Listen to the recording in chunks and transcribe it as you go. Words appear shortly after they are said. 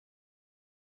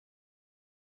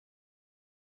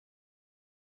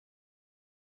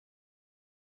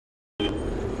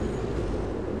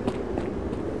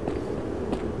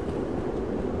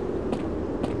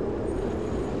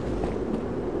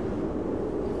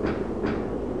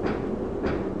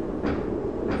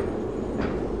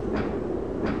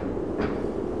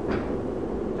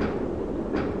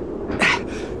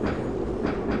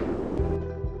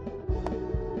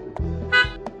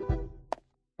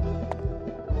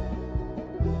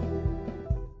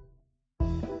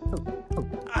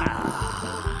Ah!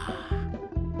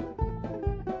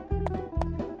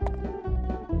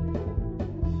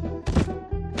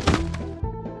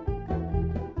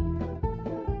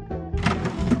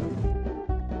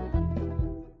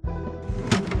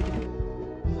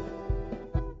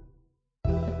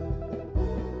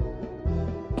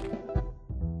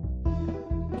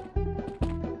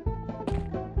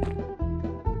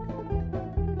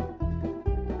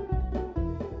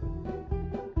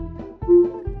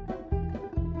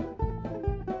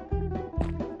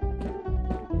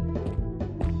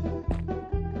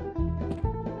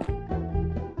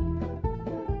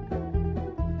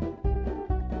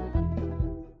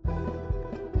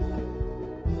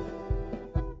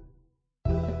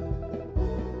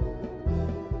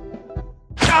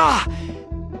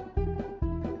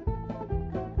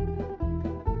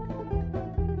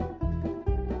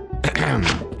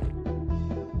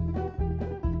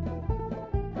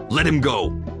 Let him go.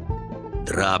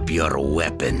 Drop your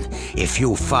weapon. If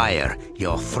you fire,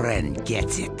 your friend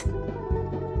gets it.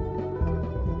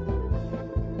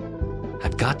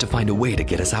 I've got to find a way to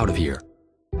get us out of here.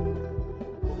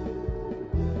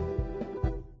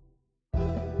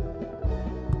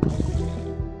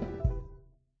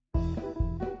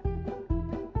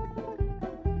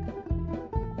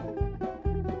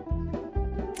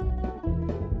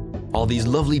 All these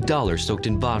lovely dollars soaked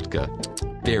in vodka.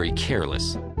 Very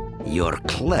careless. You're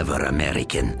clever,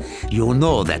 American. You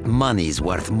know that money's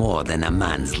worth more than a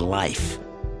man's life.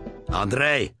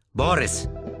 Andrei, Boris,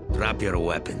 drop your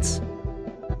weapons.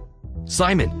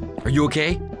 Simon, are you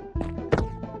okay?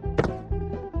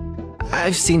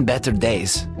 I've seen better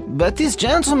days, but these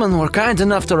gentlemen were kind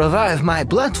enough to revive my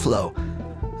blood flow.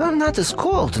 I'm not as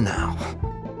cold now.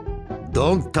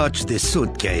 Don't touch this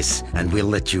suitcase, and we'll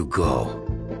let you go.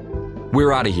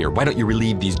 We're out of here. Why don't you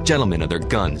relieve these gentlemen of their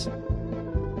guns?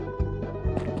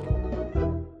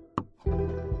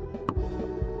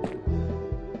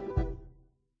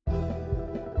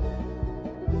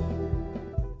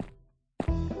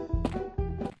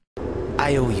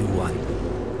 I owe you one.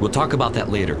 We'll talk about that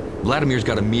later. Vladimir's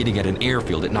got a meeting at an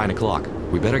airfield at 9 o'clock.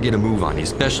 We better get a move on,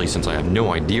 especially since I have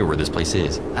no idea where this place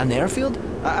is. An airfield?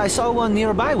 I saw one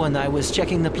nearby when I was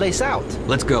checking the place out.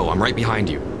 Let's go. I'm right behind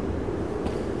you.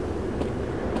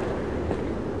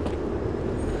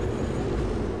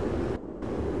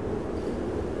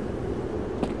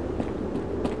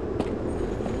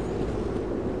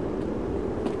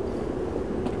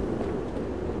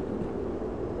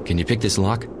 Can you pick this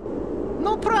lock?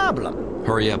 No problem.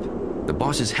 Hurry up. The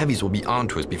boss's heavies will be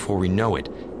onto us before we know it.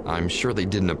 I'm sure they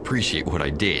didn't appreciate what I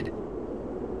did.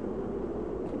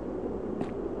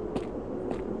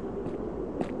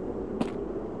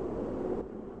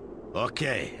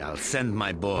 Okay, I'll send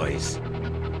my boys.